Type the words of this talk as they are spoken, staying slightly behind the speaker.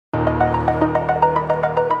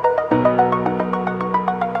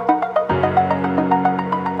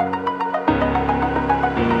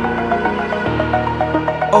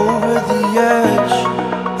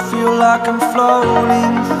like I'm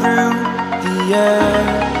floating through the air.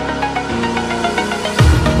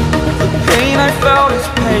 The pain I felt is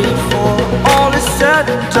paid for, all is said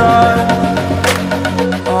and done.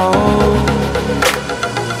 Oh,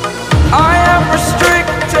 I am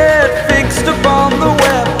restricted, fixed upon the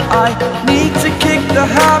web. I need to kick the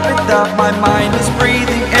habit that my mind is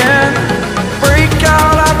breathing in. Break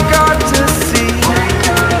out, I've got to see.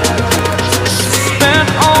 Spent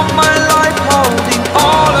all my life holding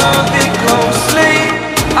all of it closely.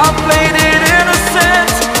 I played it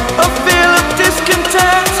innocent, a feel of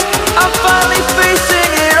discontent. I'm finally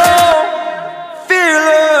facing it all,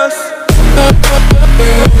 fearless.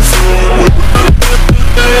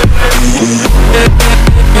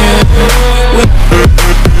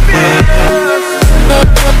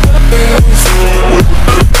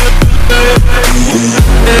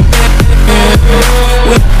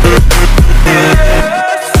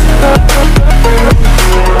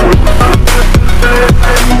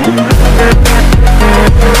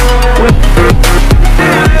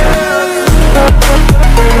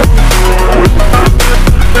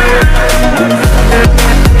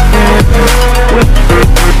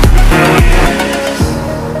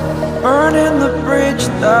 Burning the bridge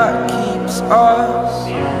that keeps us.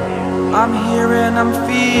 I'm here and I'm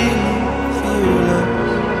feeling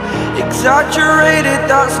fearless. Exaggerated,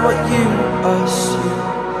 that's what you assume.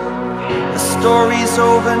 The story's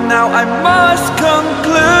over now, I must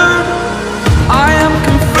conclude. I am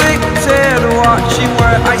conflicted, watching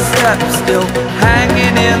where I step still,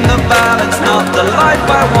 hanging in the balance. Not the life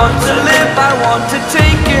I want to live, I want to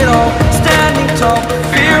take it all. Standing tall,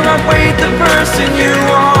 fear I weighed the person you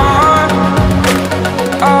are.